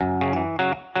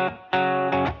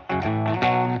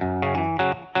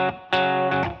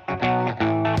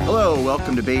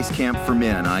welcome to Base Camp for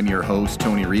Men. I'm your host,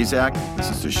 Tony Rizak.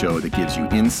 This is the show that gives you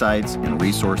insights and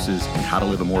resources on how to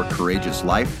live a more courageous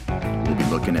life. We'll be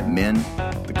looking at men,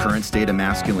 the current state of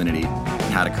masculinity,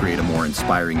 and how to create a more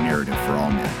inspiring narrative for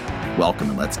all men. Welcome,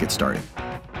 and let's get started.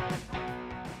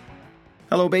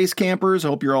 Hello, Base Campers. I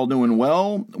hope you're all doing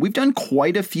well. We've done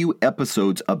quite a few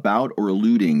episodes about or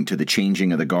alluding to the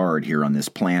changing of the guard here on this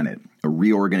planet, a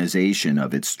reorganization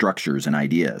of its structures and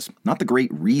ideas. Not the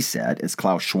Great Reset, as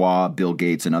Klaus Schwab, Bill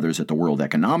Gates, and others at the World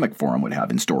Economic Forum would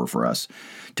have in store for us.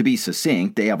 To be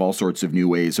succinct, they have all sorts of new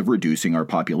ways of reducing our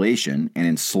population and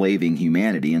enslaving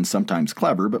humanity in sometimes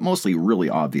clever, but mostly really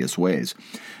obvious ways.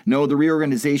 No, the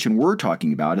reorganization we're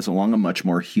talking about is along a much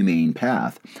more humane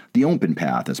path, the open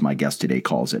path, as my guest today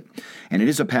calls it. And it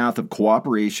is a path of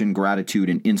cooperation, gratitude,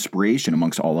 and inspiration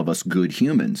amongst all of us good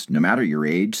humans, no matter your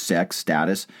age, sex,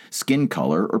 status, skin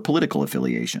color, or political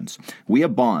affiliations. We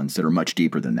have bonds that are much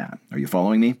deeper than that. Are you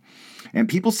following me? And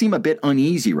people seem a bit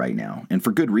uneasy right now, and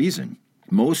for good reason.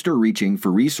 Most are reaching for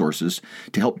resources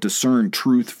to help discern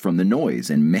truth from the noise,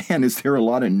 and man, is there a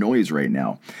lot of noise right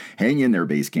now. Hang in there,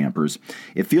 base campers.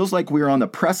 It feels like we're on the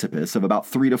precipice of about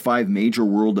 3 to 5 major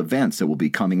world events that will be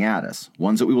coming at us,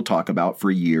 ones that we will talk about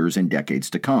for years and decades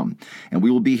to come. And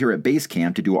we will be here at Base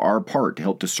Camp to do our part to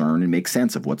help discern and make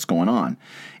sense of what's going on,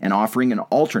 and offering an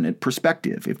alternate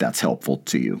perspective, if that's helpful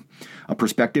to you. A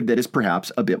perspective that is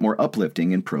perhaps a bit more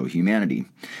uplifting and pro-humanity.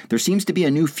 There seems to be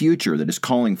a new future that is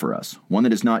calling for us, one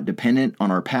that is not dependent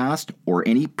on our past or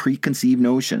any preconceived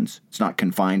notions. It's not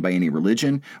confined by any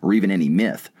religion or even any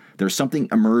myth. There's something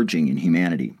emerging in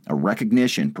humanity, a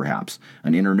recognition, perhaps,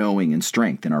 an inner knowing and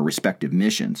strength in our respective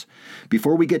missions.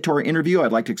 Before we get to our interview,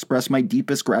 I'd like to express my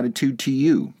deepest gratitude to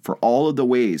you for all of the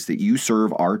ways that you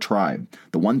serve our tribe,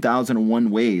 the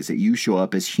 1,001 ways that you show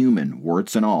up as human,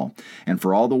 warts and all, and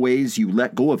for all the ways you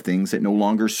let go of things that no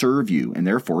longer serve you and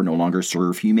therefore no longer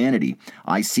serve humanity.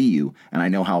 I see you, and I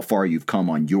know how far you've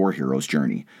come on your hero's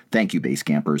journey. Thank you, Base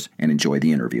Campers, and enjoy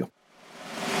the interview.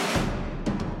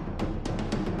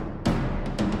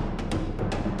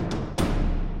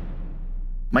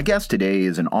 My guest today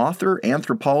is an author,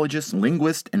 anthropologist,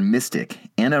 linguist, and mystic.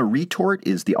 Anna Retort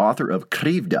is the author of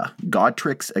Krivda, God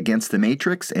Tricks Against the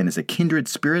Matrix, and is a kindred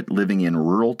spirit living in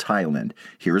rural Thailand.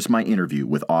 Here's my interview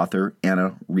with author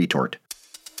Anna Retort.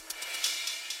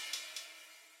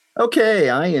 Okay,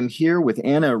 I am here with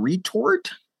Anna Retort,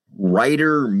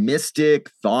 writer, mystic,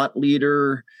 thought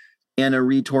leader. Anna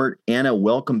Retort. Anna,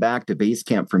 welcome back to Base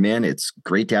Camp for Men. It's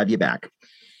great to have you back.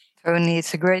 Tony,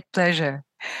 it's a great pleasure.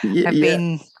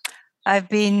 I've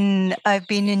been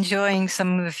enjoying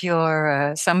some of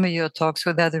your talks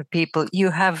with other people. You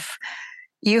have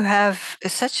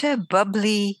such a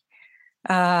bubbly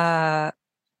kind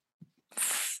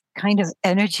of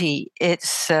energy.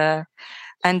 It's and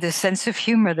a sense of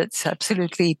humor that's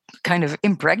absolutely kind of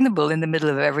impregnable in the middle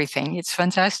of everything. It's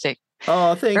fantastic.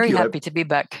 Oh, thank you. Very happy to be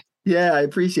back. Yeah, I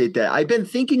appreciate that. I've been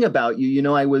thinking about you. You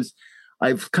know,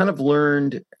 I've kind of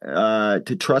learned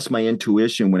to trust my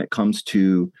intuition when it comes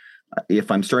to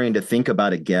if I'm starting to think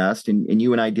about a guest. And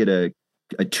you and I did a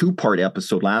 2-part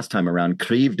episode last time around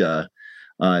Krivda,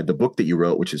 the book that you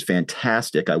wrote, which is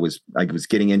fantastic. I was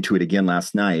getting into it again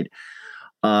last night.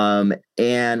 But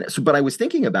I was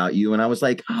thinking about you and I was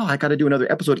like, oh, I got to do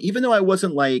another episode, even though I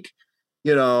wasn't like,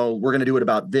 you know, we're going to do it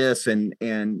about this and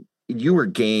you were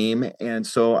game. And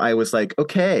so I was like,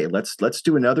 okay, let's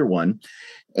do another one.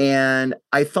 And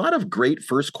I thought of great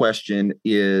first question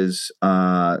is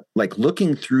like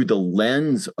looking through the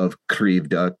lens of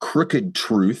Krivda, crooked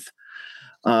truth.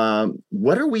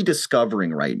 What are we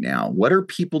discovering right now? What are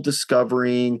people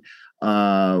discovering?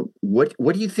 What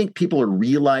do you think people are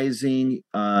realizing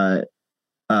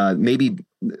maybe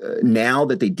now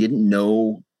that they didn't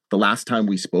know the last time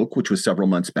we spoke, which was several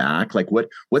months back? Like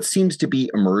what seems to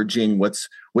be emerging? What's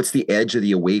the edge of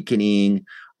the awakening?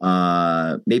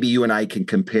 Maybe you and I can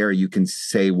compare. You can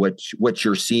say what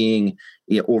you're seeing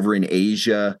over in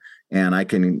Asia, and I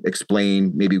can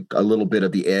explain maybe a little bit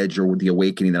of the edge or the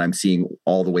awakening that I'm seeing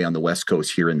all the way on the West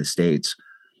Coast here in the States.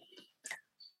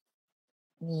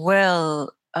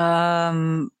 Well,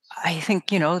 I think,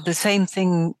 the same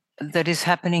thing that is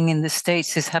happening in the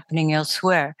States is happening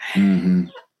elsewhere. Mm-hmm.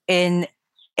 In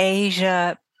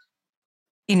Asia,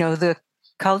 the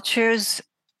cultures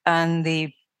and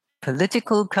the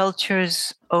political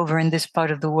cultures over in this part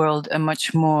of the world are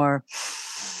much more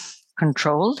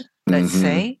controlled, let's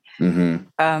say. Mm-hmm.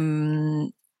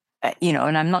 And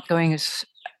I'm not going as,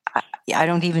 I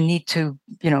don't even need to,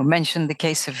 mention the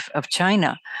case of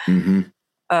China.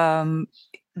 Mm-hmm.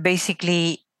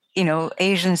 Basically,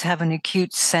 Asians have an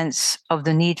acute sense of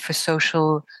the need for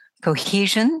social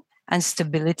cohesion and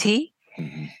stability.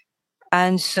 Mm-hmm.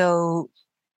 And so,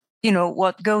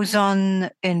 what goes on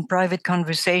in private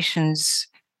conversations,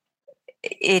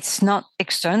 it's not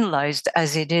externalized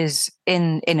as it is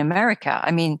in America.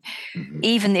 I mean, Mm-hmm.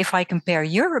 even if I compare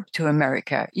Europe to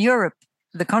America, Europe,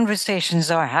 the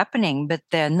conversations are happening, but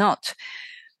they're not.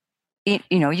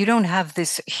 You don't have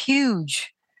this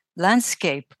huge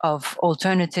landscape of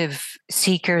alternative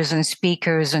seekers and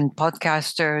speakers and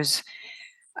podcasters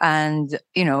and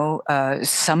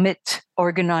summit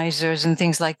organizers and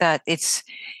things like that.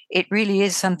 It really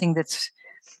is something that's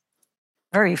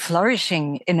very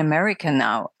flourishing in America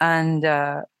now, and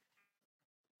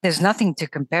there's nothing to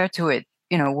compare to it,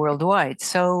 worldwide.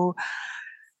 So,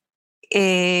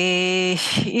 here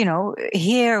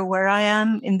where I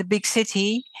am in the big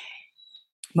city,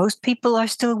 most people are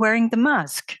still wearing the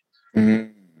mask.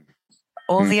 Mm-hmm.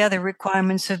 All the other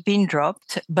requirements have been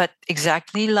dropped, but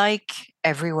exactly like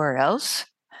everywhere else,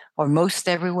 or most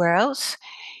everywhere else,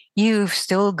 you've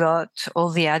still got all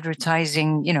the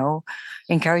advertising,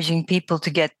 encouraging people to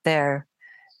get their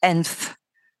nth,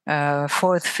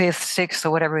 fourth, fifth, sixth,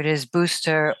 or whatever it is,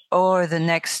 booster, or the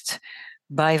next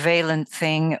bivalent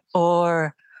thing,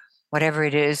 or whatever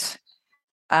it is.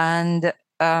 And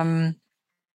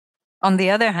on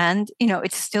the other hand,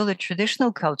 it's still a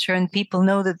traditional culture, and people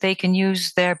know that they can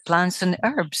use their plants and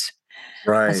herbs.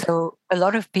 And Right. so a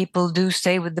lot of people do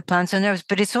stay with the plants and herbs,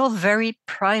 but it's all very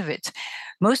private.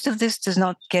 Most of this does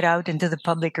not get out into the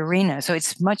public arena. So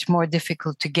it's much more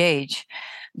difficult to gauge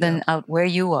than out where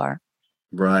you are.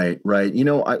 Right, right.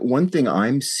 One thing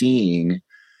I'm seeing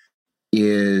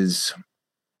is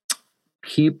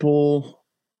people,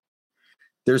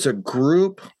 there's a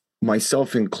group,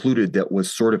 myself included, that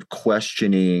was sort of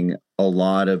questioning a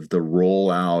lot of the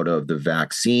rollout of the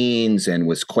vaccines and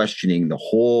was questioning the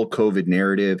whole COVID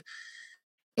narrative.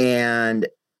 And,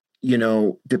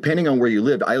 depending on where you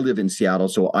lived, I live in Seattle,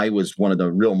 so I was one of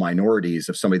the real minorities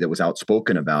of somebody that was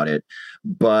outspoken about it.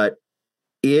 But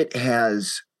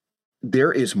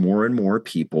there is more and more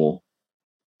people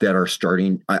that are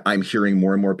starting. I'm hearing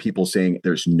more and more people saying,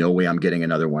 there's no way I'm getting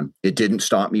another one. It didn't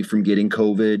stop me from getting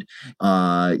COVID.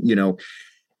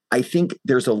 I think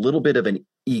there's a little bit of an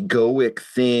egoic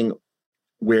thing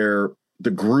where the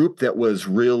group that was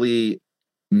really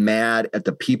mad at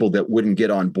the people that wouldn't get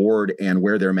on board and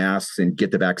wear their masks and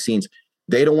get the vaccines,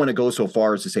 they don't want to go so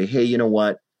far as to say, hey, you know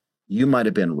what? You might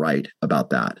have been right about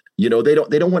that. They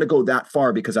don't want to go that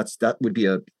far, because that would be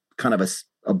a kind of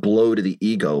a blow to the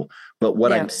ego. But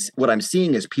what I'm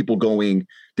seeing is people going,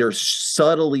 they're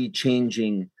subtly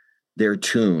changing their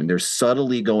tune. They're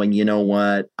subtly going, you know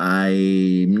what?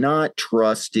 I'm not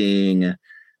trusting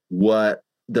what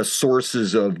the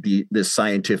sources of the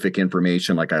scientific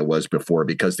information like I was before,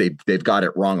 because they've got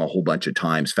it wrong a whole bunch of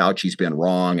times. Fauci's been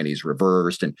wrong and he's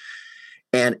reversed,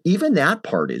 and even that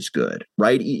part is good,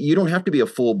 right? You don't have to be a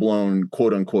full-blown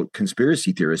quote unquote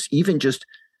conspiracy theorist. Even just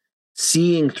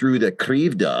seeing through the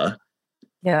krivda.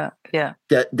 Yeah.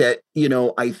 That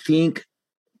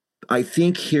I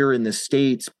think here in the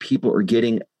States, people are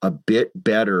getting a bit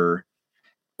better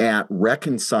at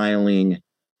reconciling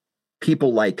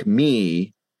people like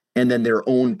me and then their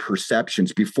own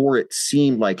perceptions. Before, it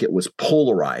seemed like it was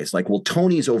polarized. Like, well,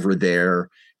 Tony's over there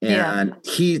and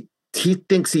he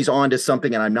thinks he's onto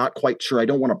something, and I'm not quite sure. I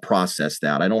don't want to process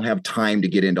that. I don't have time to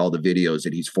get into all the videos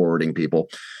that he's forwarding people.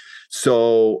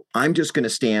 So I'm just going to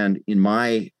stand in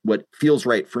what feels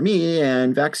right for me,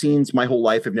 and vaccines my whole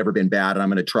life have never been bad, and I'm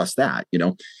going to trust that,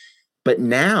 But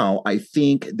now I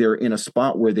think they're in a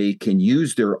spot where they can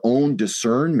use their own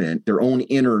discernment, their own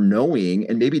inner knowing,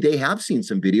 and maybe they have seen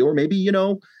some video, or maybe,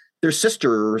 their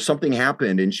sister or something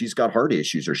happened and she's got heart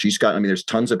issues, or there's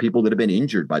tons of people that have been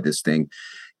injured by this thing.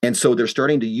 And so they're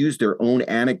starting to use their own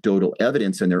anecdotal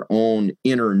evidence and their own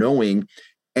inner knowing.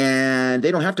 And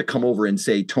they don't have to come over and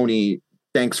say, Tony,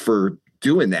 thanks for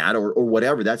doing that, or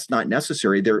whatever. That's not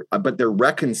necessary. But they're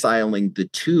reconciling the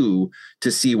two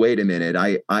to see, wait a minute,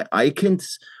 I can,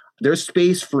 there's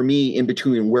space for me in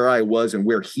between where I was and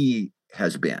where he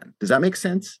has been. Does that make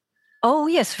sense? Oh,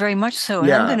 yes, very much so.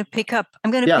 And I'm going to pick up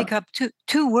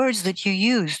two words that you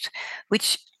used,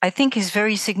 which I think is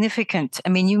very significant. I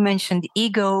mean, you mentioned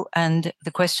ego and the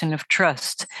question of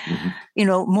trust.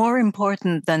 Mm-hmm. More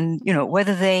important than,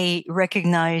 whether they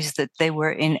recognize that they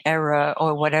were in error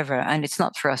or whatever. And it's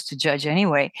not for us to judge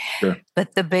anyway. Sure.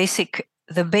 But the basic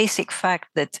fact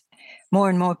that more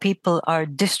and more people are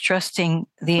distrusting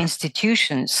the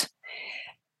institutions.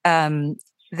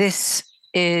 This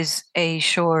is a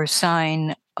sure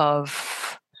sign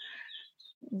of,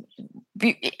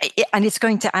 and it's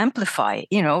going to amplify,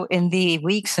 in the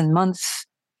weeks and months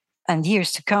and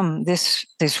years to come, this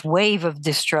wave of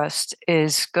distrust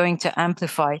is going to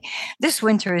amplify. This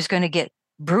winter is going to get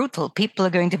brutal. People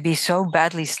are going to be so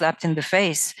badly slapped in the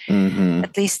face,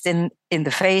 at least in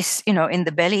the face, in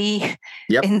the belly,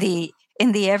 yep. in the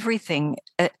everything,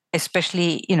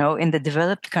 especially in the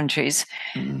developed countries,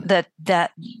 that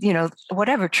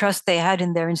whatever trust they had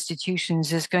in their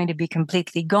institutions is going to be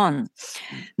completely gone.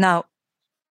 Now,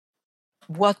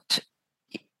 what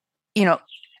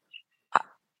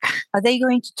are they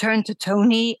going to turn to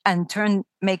Tony and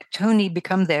make Tony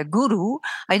become their guru?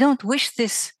 I don't wish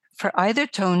this for either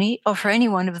Tony or for any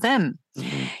one of them.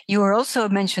 You were also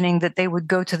mentioning that they would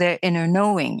go to their inner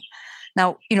knowing.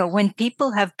 Now, when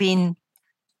people have been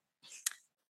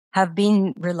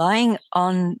relying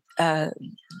on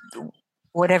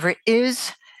whatever it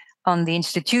is, on the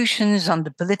institutions, on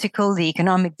the political, the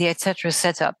economic, the etc.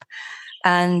 setup,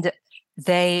 and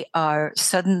they are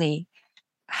suddenly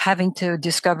having to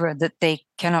discover that they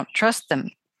cannot trust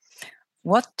them.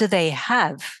 What do they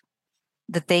have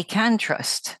that they can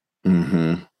trust?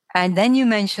 And then you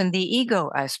mentioned the ego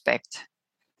aspect.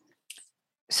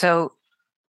 So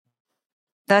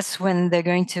that's when they're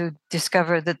going to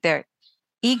discover that their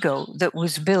ego that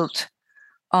was built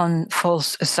on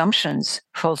false assumptions,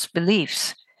 false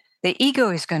beliefs, the ego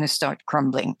is going to start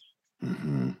crumbling.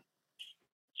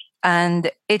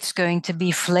 And it's going to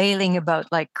be flailing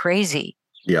about like crazy.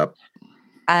 Yep.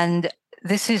 And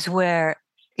this is where,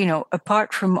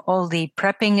 apart from all the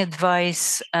prepping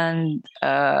advice and,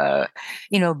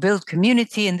 build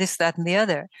community and this, that, and the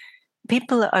other,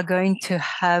 people are going to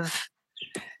have,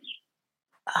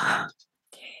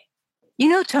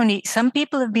 Tony, some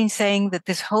people have been saying that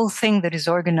this whole thing that is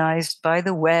organized by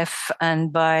the WEF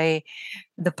and by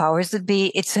the powers that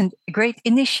be, it's a great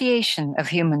initiation of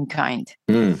humankind.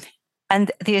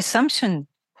 And the assumption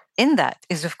in that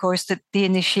is, of course, that the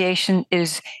initiation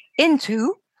is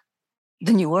into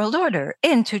the New World Order,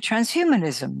 into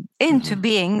transhumanism, into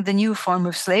being the new form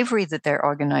of slavery that they're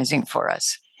organizing for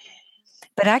us.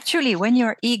 But actually, when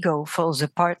your ego falls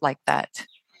apart like that,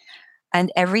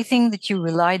 and everything that you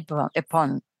relied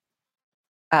upon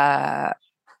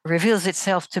reveals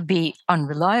itself to be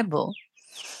unreliable,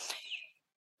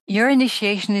 your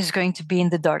initiation is going to be in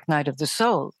the dark night of the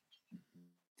soul.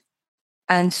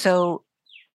 And so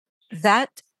that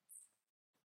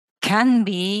can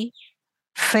be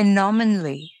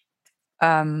phenomenally,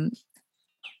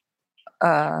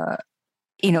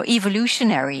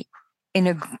 evolutionary in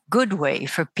a good way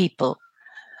for people.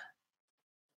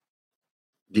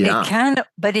 Yeah.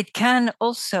 It can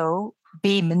also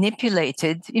be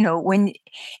manipulated,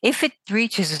 if it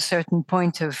reaches a certain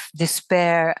point of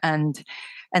despair and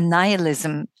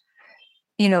nihilism,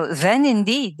 then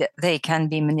indeed they can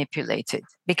be manipulated.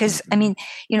 Because, when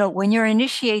you're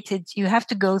initiated, you have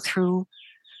to go through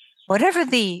whatever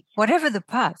the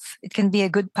path. It can be a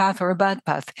good path or a bad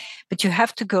path, but you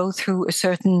have to go through a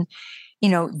certain,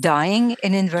 dying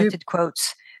in inverted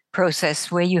quotes process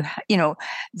where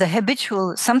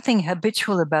something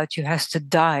habitual about you has to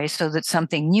die so that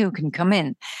something new can come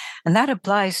in. And that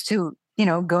applies to,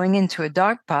 going into a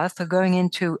dark path or going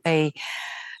into a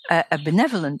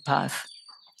benevolent path.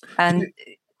 And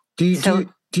do you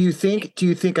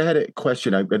think I had a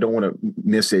question? I don't want to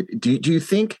miss it. Do you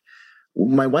think,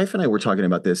 my wife and I were talking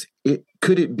about this,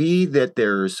 could it be that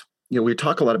there's, we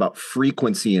talk a lot about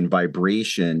frequency and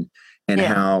vibration and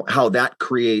how that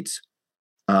creates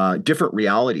different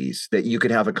realities, that you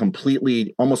could have a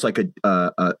completely, almost like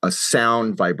a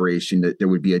sound vibration, that there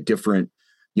would be a different,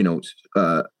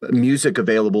 music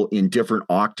available in different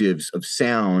octaves of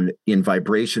sound, in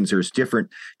vibrations. There's different,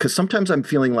 because sometimes I'm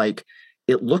feeling like,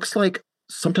 it looks like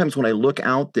sometimes when I look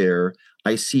out there,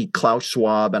 I see Klaus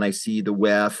Schwab and I see the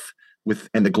WEF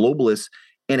and the globalists,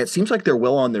 and it seems like they're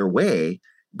well on their way.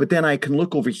 But then I can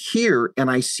look over here and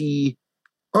I see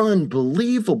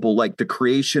unbelievable, like the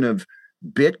creation of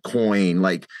Bitcoin,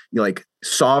 like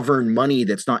sovereign money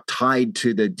that's not tied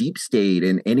to the deep state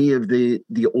and any of the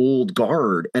old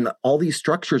guard, and all these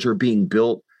structures are being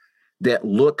built that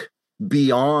look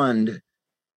beyond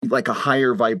like a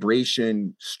higher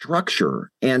vibration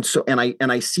structure. And so, and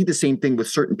I see the same thing with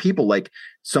certain people. Like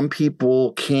some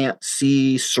people can't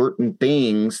see certain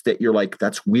things that you're like,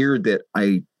 that's weird that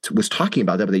I was talking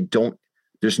about that, but they don't,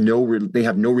 they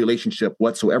have no relationship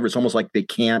whatsoever. It's almost like they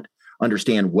can't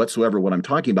understand whatsoever what I'm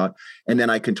talking about. And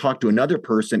then I can talk to another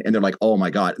person and they're like, oh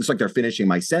my God, it's like they're finishing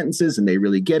my sentences and they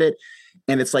really get it.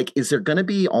 And it's like, is there going to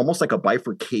be almost like a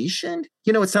bifurcation?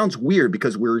 It sounds weird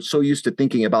because we're so used to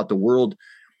thinking about the world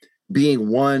being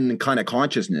one kind of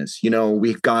consciousness.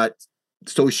 We've got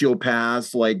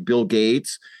sociopaths like Bill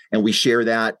Gates, and we share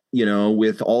that,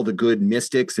 with all the good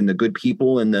mystics and the good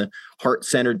people and the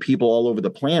heart-centered people all over the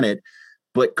planet.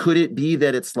 But could it be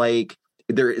that it's like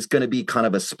there is going to be kind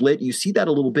of a split? You see that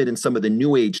a little bit in some of the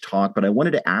New Age talk, but I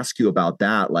wanted to ask you about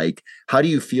that. Like, how do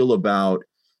you feel about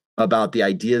the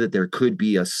idea that there could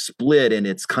be a split, and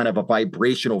it's kind of a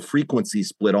vibrational frequency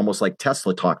split, almost like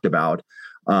Tesla talked about?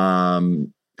 How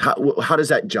does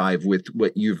that jive with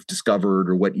what you've discovered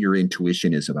or what your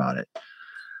intuition is about it?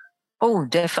 Oh,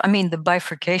 I mean, the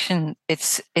bifurcation,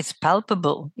 it's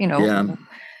palpable, Yeah.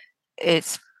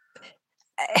 It's,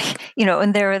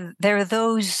 and there are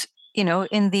those,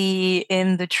 in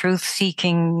the truth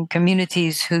seeking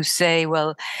communities who say,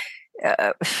 well,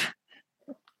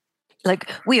 like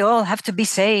we all have to be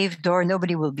saved or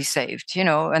nobody will be saved,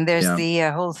 and there's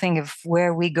the whole thing of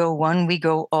where we go one, we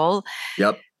go all.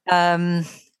 Yep.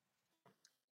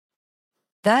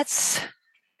 That's,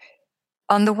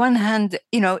 on the one hand,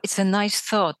 it's a nice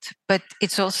thought, but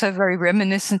it's also very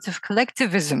reminiscent of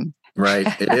collectivism. Right.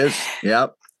 It is.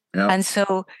 Yep. And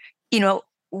so,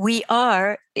 we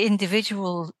are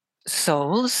individual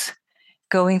souls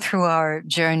going through our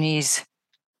journeys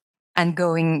and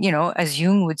going, as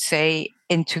Jung would say,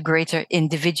 into greater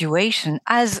individuation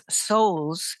as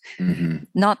souls,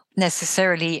 not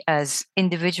necessarily as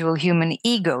individual human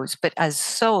egos, but as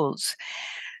souls.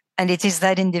 And it is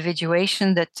that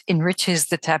individuation that enriches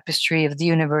the tapestry of the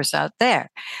universe out there.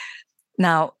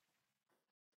 Now,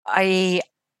 I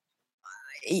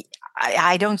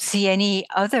don't see any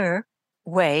other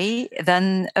way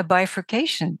than a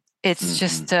bifurcation. It's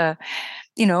just,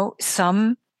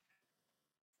 some,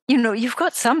 you've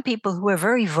got some people who are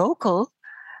very vocal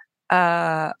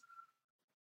on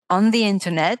the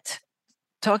internet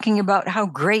talking about how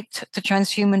great the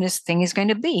transhumanist thing is going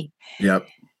to be. Yep.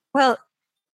 Well,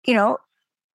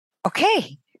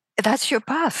 okay, that's your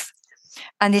path.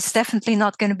 And it's definitely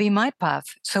not going to be my path.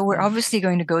 So we're obviously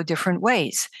going to go different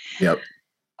ways. Yep.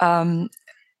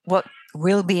 What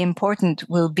will be important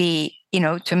will be,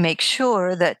 to make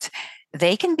sure that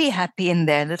they can be happy in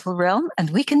their little realm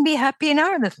and we can be happy in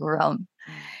our little realm.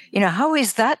 How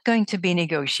is that going to be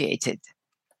negotiated?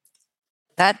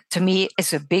 That to me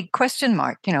is a big question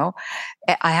mark.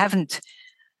 I haven't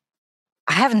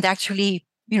actually,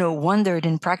 wondered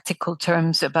in practical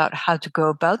terms about how to go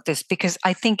about this, because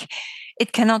I think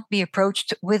it cannot be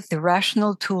approached with the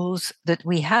rational tools that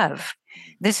we have.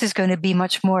 This is going to be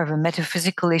much more of a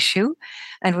metaphysical issue,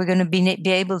 and we're going to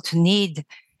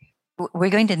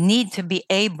need to be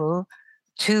able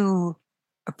to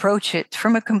approach it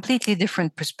from a completely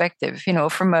different perspective,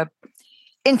 from a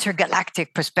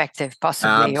intergalactic perspective,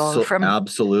 possibly.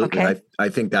 Absolutely. Okay? I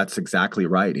think that's exactly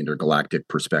right. Intergalactic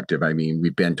perspective. I mean,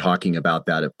 we've been talking about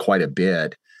that quite a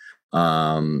bit,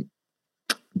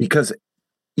 because,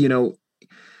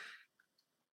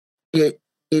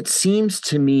 it seems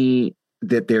to me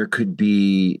that there could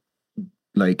be,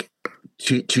 like,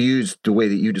 to use the way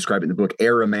that you describe it in the book,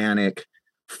 Ahrimanic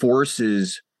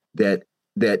forces that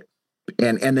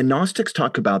and the Gnostics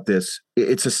talk about this.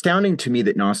 It's astounding to me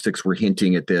that Gnostics were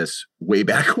hinting at this way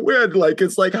back when. Like,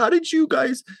 it's like, how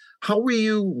were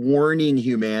you warning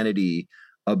humanity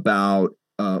about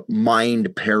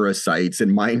mind parasites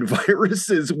and mind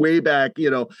viruses way back?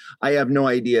 I have no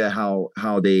idea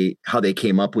how they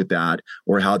came up with that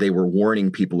or how they were warning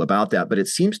people about that. But it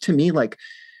seems to me like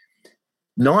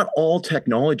not all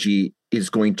technology is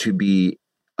going to be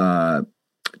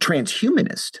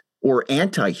transhumanist or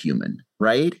anti-human,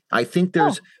 right? I think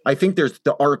there's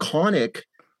the archonic,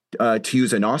 to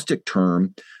use a Gnostic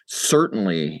term,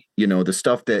 certainly, the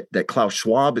stuff that Klaus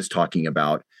Schwab is talking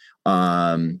about,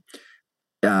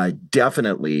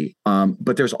 definitely.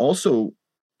 But there's also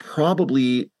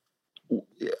probably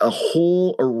a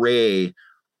whole array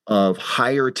of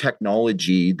higher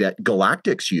technology that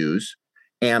galactics use.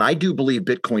 And I do believe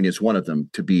Bitcoin is one of them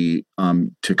to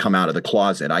come out of the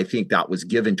closet. I think that was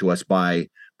given to us by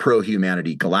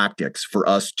pro-humanity galactics for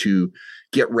us to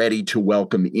get ready to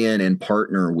welcome in and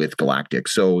partner with galactics.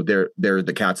 So they're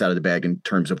the cat's out of the bag in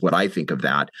terms of what I think of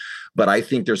that. But I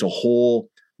think there's a whole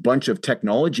bunch of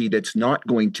technology that's not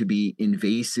going to be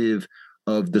invasive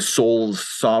of the soul's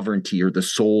sovereignty or the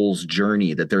soul's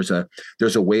journey, that there's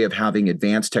a way of having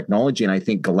advanced technology. And I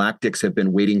think galactics have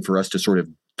been waiting for us to sort of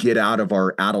get out of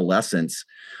our adolescence.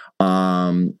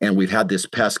 And we've had this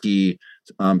pesky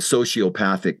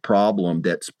sociopathic problem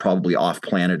that's probably off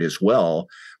planet as well.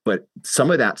 But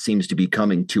some of that seems to be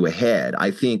coming to a head.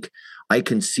 I think I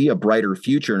can see a brighter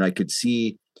future, and I could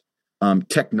see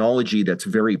technology that's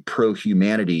very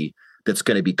pro-humanity that's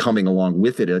going to be coming along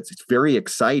with it. It's very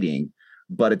exciting.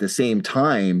 But at the same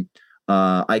time,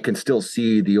 I can still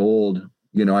see the old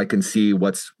I can see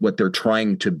what they're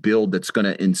trying to build that's going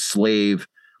to enslave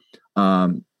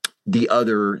the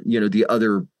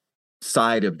other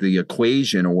side of the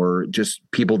equation, or just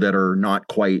people that are not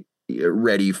quite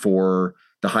ready for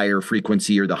the higher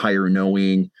frequency or the higher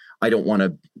knowing. I'm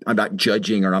not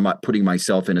judging, or I'm not putting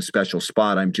myself in a special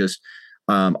spot. I'm just,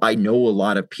 I know a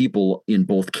lot of people in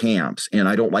both camps, and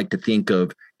I don't like to think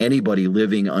of anybody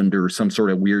living under some sort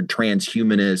of weird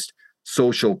transhumanist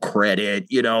social credit,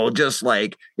 just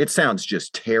like, it sounds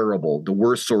just terrible. The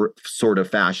worst sort of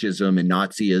fascism and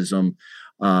Nazism.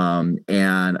 And,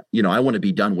 I want to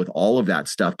be done with all of that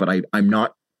stuff, but I'm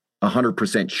not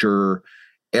 100% sure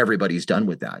everybody's done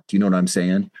with that. Do you know what I'm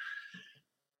saying?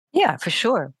 Yeah, for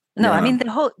sure. No, yeah. I mean,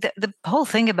 the whole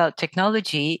thing about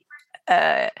technology,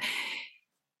 there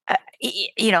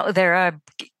are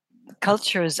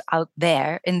cultures out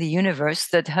there in the universe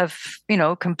that have,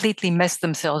 completely messed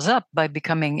themselves up by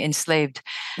becoming enslaved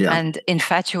and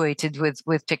infatuated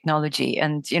with technology.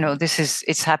 And,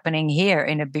 it's happening here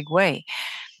in a big way.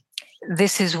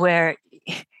 This is where,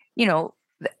 the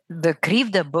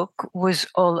Krivda book was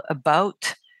all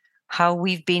about how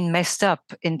we've been messed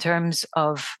up in terms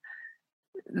of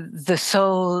the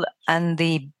soul and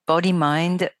the body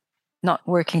mind not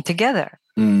working together.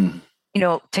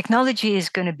 Technology is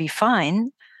going to be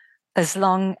fine as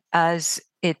long as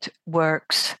it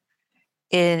works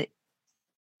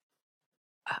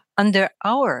under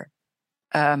our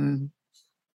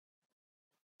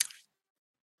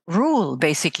rule,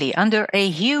 basically, under a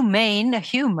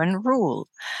human rule.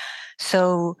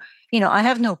 So, I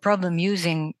have no problem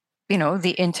using,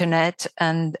 the internet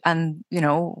and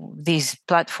these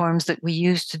platforms that we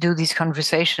use to do these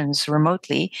conversations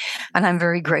remotely. And I'm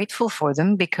very grateful for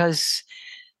them, because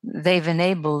they've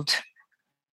enabled,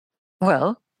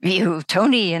 you,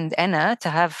 Tony and Anna, to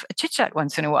have a chit chat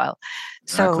once in a while.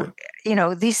 So,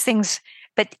 exactly. These things,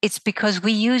 but it's because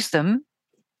we use them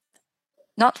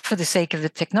not for the sake of the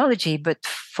technology, but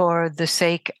for the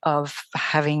sake of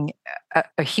having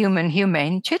a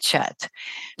humane chit chat. Right.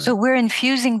 So we're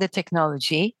infusing the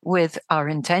technology with our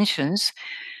intentions,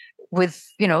 with,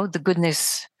 the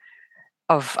goodness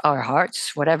of our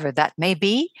hearts, whatever that may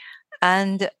be.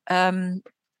 And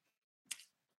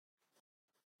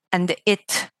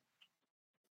it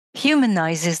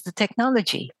humanizes the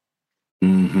technology.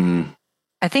 Mm-hmm.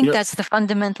 I think that's the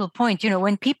fundamental point.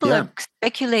 When people are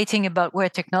speculating about where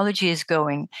technology is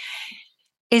going,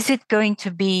 is it going to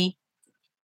be,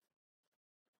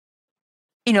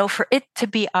 for it to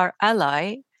be our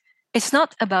ally? It's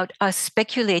not about us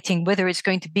speculating whether it's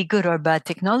going to be good or bad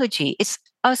technology. It's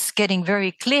us getting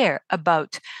very clear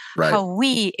about how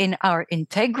we, in our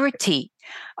integrity,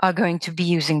 are going to be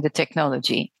using the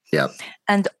technology. Yeah.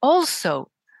 And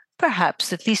also,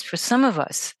 perhaps, at least for some of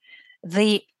us,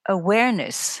 the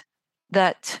awareness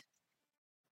that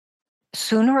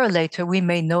sooner or later we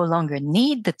may no longer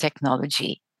need the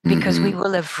technology, because we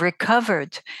will have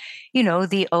recovered,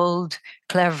 the old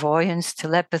clairvoyance,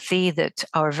 telepathy that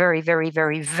our very, very,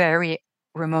 very, very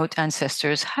remote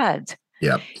ancestors had.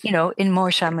 Yeah. In more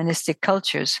shamanistic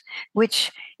cultures,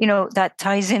 which, that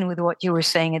ties in with what you were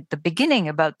saying at the beginning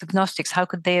about the Gnostics. How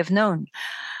could they have known?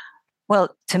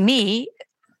 Well, to me,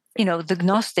 the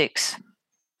Gnostics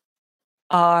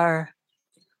are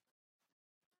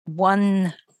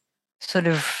one sort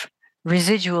of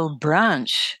residual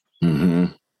branch,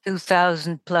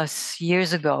 2000 plus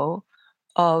years ago,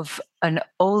 of an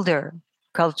older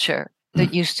culture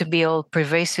that used to be all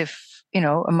pervasive,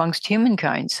 amongst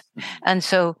humankind. And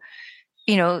so,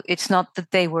 it's not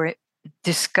that they were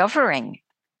discovering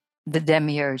the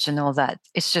demiurge and all that.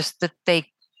 It's just that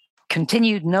they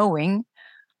continued knowing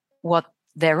what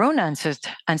their own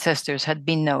ancestors had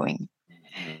been knowing.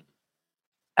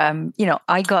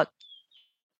 I got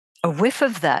a whiff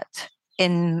of that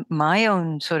in my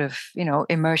own sort of,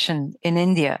 immersion in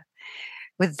India,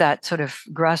 with that sort of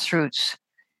grassroots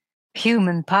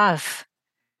human path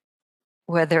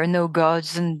where there are no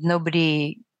gods and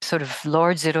nobody sort of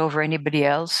lords it over anybody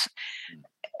else.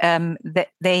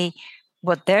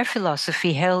 What their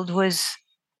philosophy held was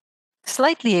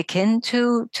slightly akin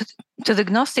to the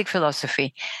Gnostic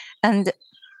philosophy. And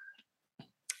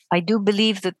I do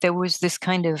believe that there was this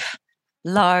kind of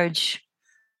large,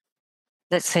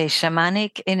 let's say,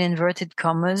 shamanic, in inverted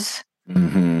commas,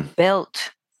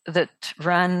 belt that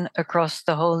ran across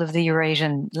the whole of the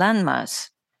Eurasian landmass.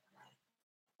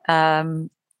 And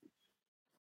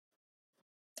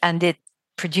it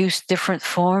produced different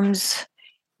forms.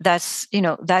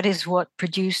 That is what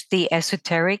produced the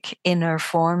esoteric inner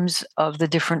forms of the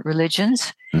different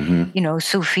religions.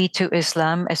 Sufi to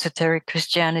Islam, esoteric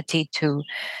Christianity to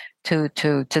to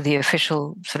the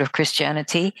official sort of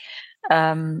Christianity.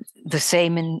 The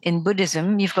same in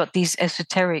Buddhism. You've got these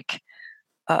esoteric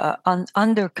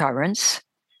undercurrents,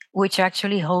 which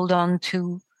actually hold on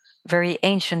to very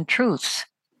ancient truths.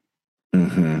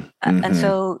 Mm-hmm. Mm-hmm. And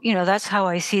so, that's how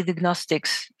I see the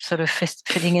Gnostics sort of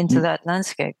fitting into that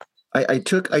landscape. I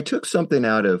took something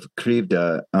out of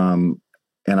Krivda,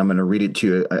 and I'm going to read it to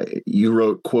you. You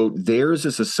wrote, quote, "Theirs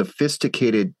is a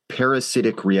sophisticated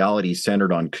parasitic reality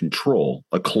centered on control,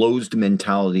 a closed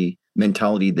mentality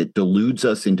that deludes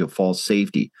us into false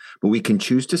safety. But we can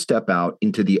choose to step out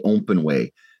into the open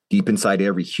way. Deep inside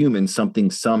every human,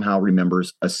 something somehow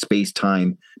remembers a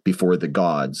space-time before the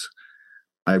gods."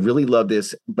 I really love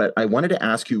this, but I wanted to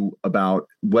ask you about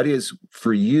what is,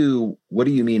 for you, what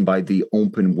do you mean by the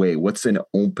open way? What's an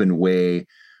open way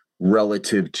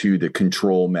relative to the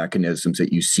control mechanisms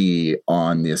that you see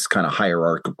on this kind of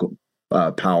hierarchical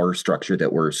power structure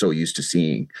that we're so used to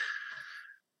seeing?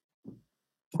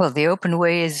 Well, the open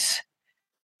way is,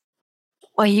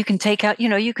 well, you can take out,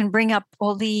 you can bring up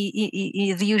all the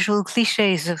usual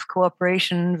cliches of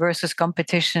cooperation versus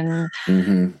competition.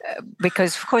 Mm-hmm.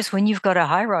 Because, of course, when you've got a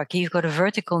hierarchy, you've got a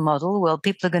vertical model. Well,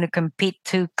 people are going to compete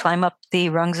to climb up the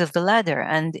rungs of the ladder.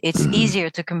 And it's easier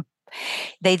to,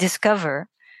 they discover,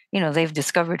 they've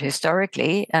discovered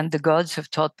historically, and the gods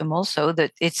have taught them also,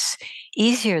 that it's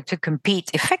easier to compete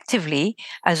effectively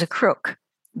as a crook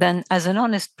than as an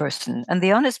honest person. And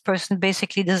the honest person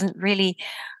basically isn't really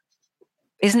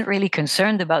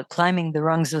concerned about climbing the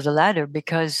rungs of the ladder,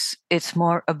 because it's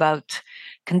more about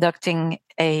conducting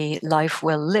a life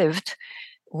well lived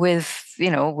with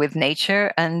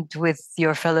nature and with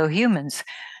your fellow humans.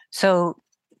 So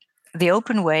the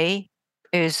open way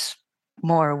is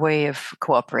more a way of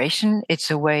cooperation.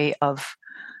 It's a way of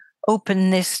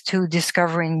openness to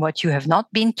discovering what you have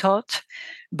not been taught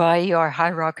by your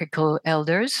hierarchical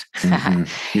elders. Mm-hmm.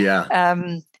 Yeah.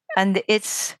 And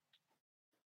it's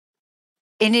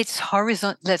in its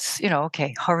horizontal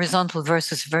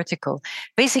versus vertical.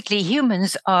 Basically,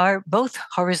 humans are both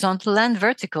horizontal and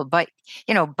vertical. By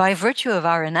virtue of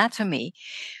our anatomy,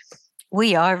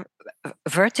 we are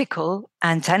vertical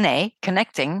antennae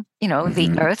connecting,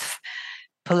 the Earth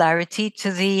polarity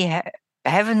to the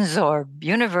heavens or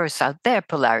universe out there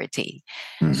polarity.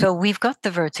 So we've got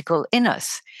the vertical in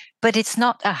us, but it's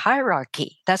not a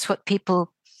hierarchy. That's what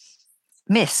people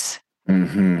miss.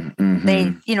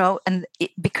 They, and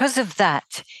because of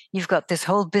that, you've got this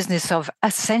whole business of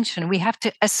ascension. We have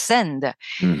to ascend,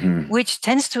 which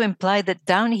tends to imply that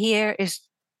down here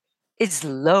it's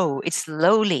low, it's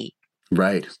lowly.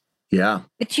 Right. Yeah.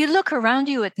 But you look around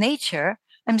you at nature,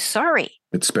 I'm sorry.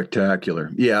 It's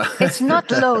spectacular. Yeah. It's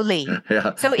not lowly.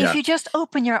 Yeah. So if you just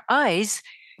open your eyes,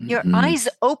 your eyes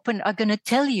open are going to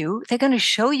tell you, they're going to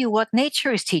show you what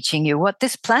nature is teaching you, what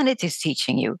this planet is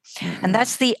teaching you. And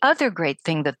that's the other great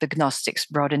thing that the Gnostics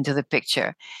brought into the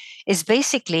picture, is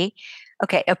basically,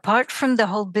 okay, apart from the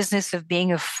whole business of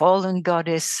being a fallen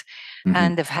goddess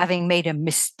and of having made a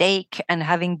mistake and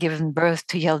having given birth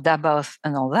to Yaldabaoth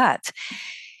and all that,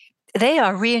 they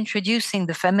are reintroducing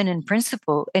the feminine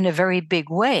principle in a very big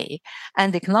way,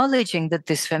 and acknowledging that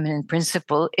this feminine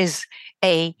principle is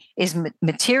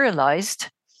materialized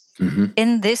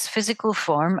in this physical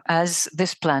form as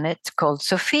this planet called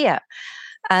Sophia.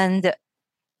 And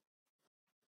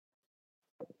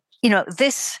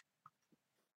this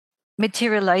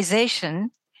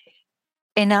materialization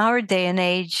in our day and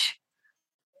age,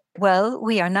 well,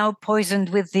 we are now poisoned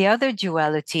with the other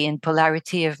duality and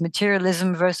polarity of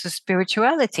materialism versus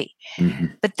spirituality.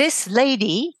 But this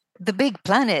lady, the big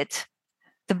planet,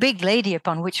 the big lady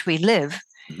upon which we live,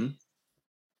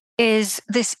 is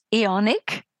this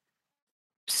eonic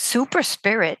super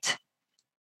spirit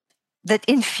that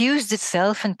infused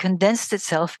itself and condensed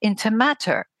itself into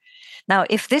matter. Now,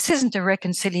 if this isn't a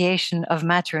reconciliation of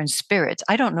matter and spirit,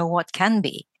 I don't know what can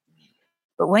be.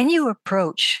 But when you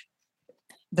approach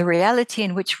the reality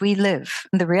in which we live,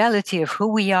 and the reality of who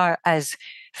we are as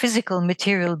physical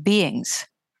material beings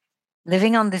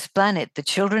living on this planet, the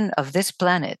children of this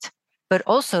planet, but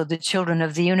also the children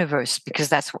of the universe, because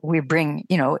that's what we bring,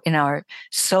 in our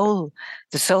soul.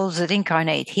 The souls that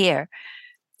incarnate here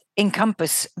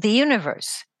encompass the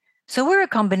universe. So we're a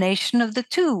combination of the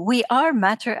two. We are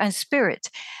matter and spirit.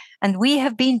 And we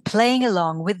have been playing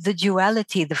along with the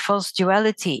duality, the false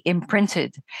duality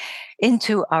imprinted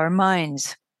into our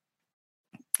minds,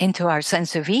 into our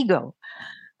sense of ego,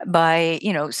 by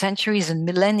centuries and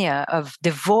millennia of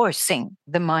divorcing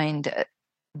the mind,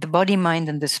 the body, mind,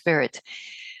 and the spirit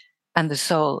and the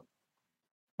soul.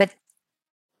 But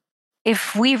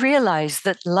if we realize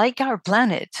that, like our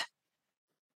planet,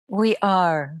 we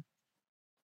are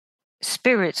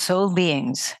spirit soul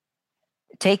beings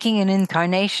taking an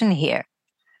incarnation here,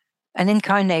 an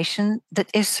incarnation that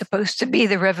is supposed to be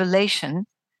the revelation,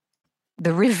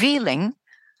 the revealing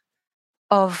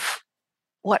of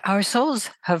what our souls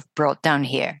have brought down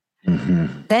here.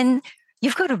 Mm-hmm. Then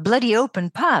you've got a bloody open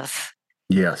path.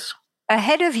 Yes.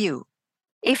 Ahead of you.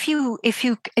 If you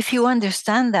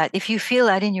understand that, if you feel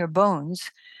that in your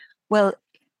bones, well,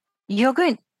 you're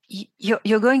going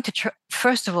to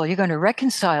first of all, you're going to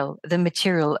reconcile the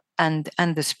material and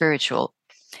the spiritual.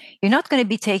 You're not going to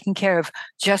be taking care of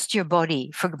just your body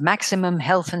for maximum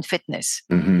health and fitness,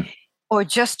 mm-hmm. or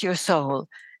just your soul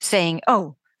saying,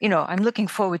 oh, I'm looking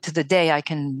forward to the day I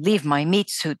can leave my meat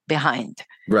suit behind.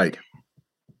 Right.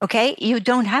 Okay. You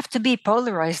don't have to be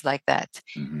polarized like that.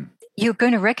 Mm-hmm. You're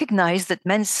going to recognize that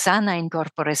mens sana in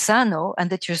corpore sano, and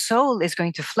that your soul is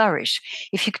going to flourish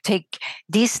if you take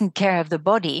decent care of the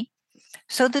body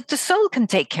so that the soul can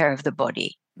take care of the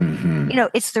body. Mm-hmm.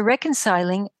 It's the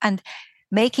reconciling and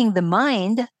making the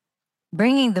mind,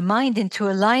 bringing the mind into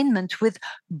alignment with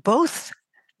both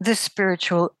the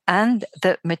spiritual and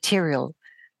the material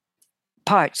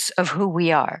parts of who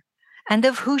we are and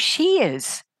of who she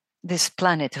is, this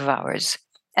planet of ours.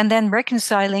 And then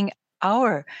reconciling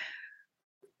our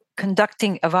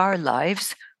conducting of our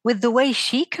lives with the way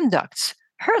she conducts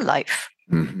her life.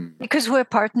 Mm-hmm. Because we're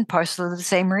part and parcel of the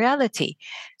same reality.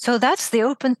 So that's the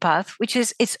open path,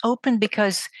 it's open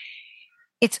because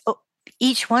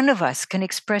each one of us can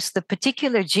express the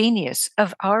particular genius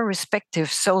of our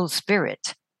respective soul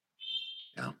spirit.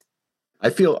 Yeah.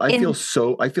 I feel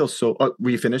so, were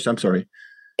you finished? I'm sorry.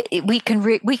 We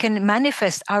can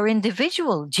manifest our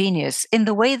individual genius in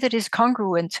the way that is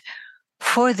congruent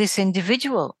for this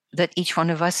individual that each one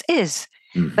of us is.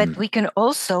 Mm-hmm. But we can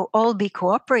also all be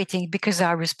cooperating because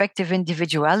our respective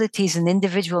individualities and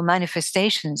individual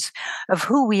manifestations of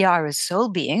who we are as soul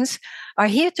beings are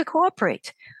here to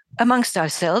cooperate amongst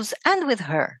ourselves and with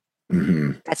her.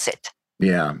 Mm-hmm. That's it.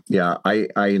 Yeah.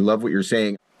 I love what you're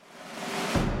saying.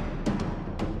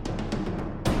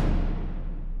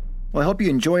 Well, I hope you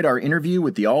enjoyed our interview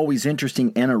with the always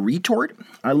interesting Anna Retort.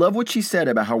 I love what she said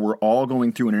about how we're all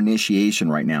going through an initiation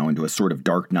right now into a sort of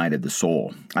dark night of the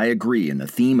soul. I agree, and the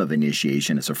theme of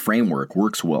initiation as a framework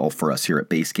works well for us here at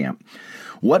Basecamp.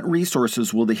 What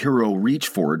resources will the hero reach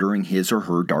for during his or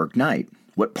her dark night?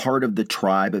 What part of the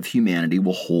tribe of humanity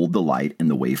will hold the light and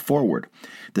the way forward?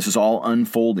 This is all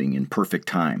unfolding in perfect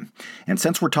time. And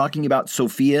since we're talking about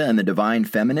Sophia and the divine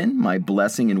feminine, my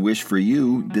blessing and wish for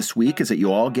you this week is that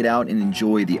you all get out and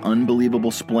enjoy the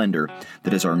unbelievable splendor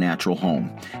that is our natural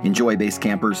home. Enjoy, Base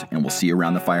Campers, and we'll see you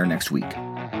around the fire next week.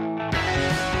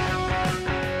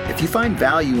 If you find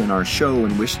value in our show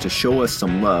and wish to show us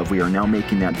some love, we are now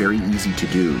making that very easy to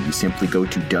do. You simply go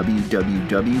to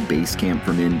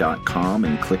www.basecampformen.com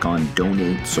and click on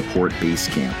Donate Support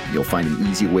Basecamp. You'll find an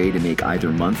easy way to make either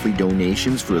monthly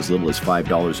donations for as little as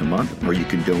 $5 a month, or you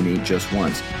can donate just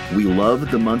once. We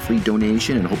love the monthly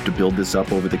donation and hope to build this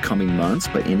up over the coming months,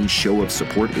 but any show of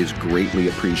support is greatly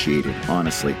appreciated,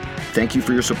 honestly. Thank you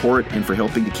for your support and for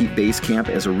helping to keep Basecamp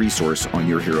as a resource on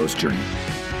your hero's journey.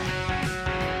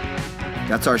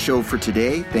 That's our show for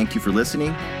today. Thank you for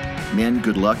listening. Men,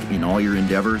 good luck in all your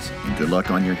endeavors and good luck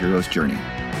on your hero's journey.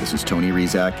 This is Tony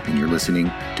Rizak, and you're listening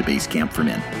to Basecamp for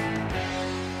Men.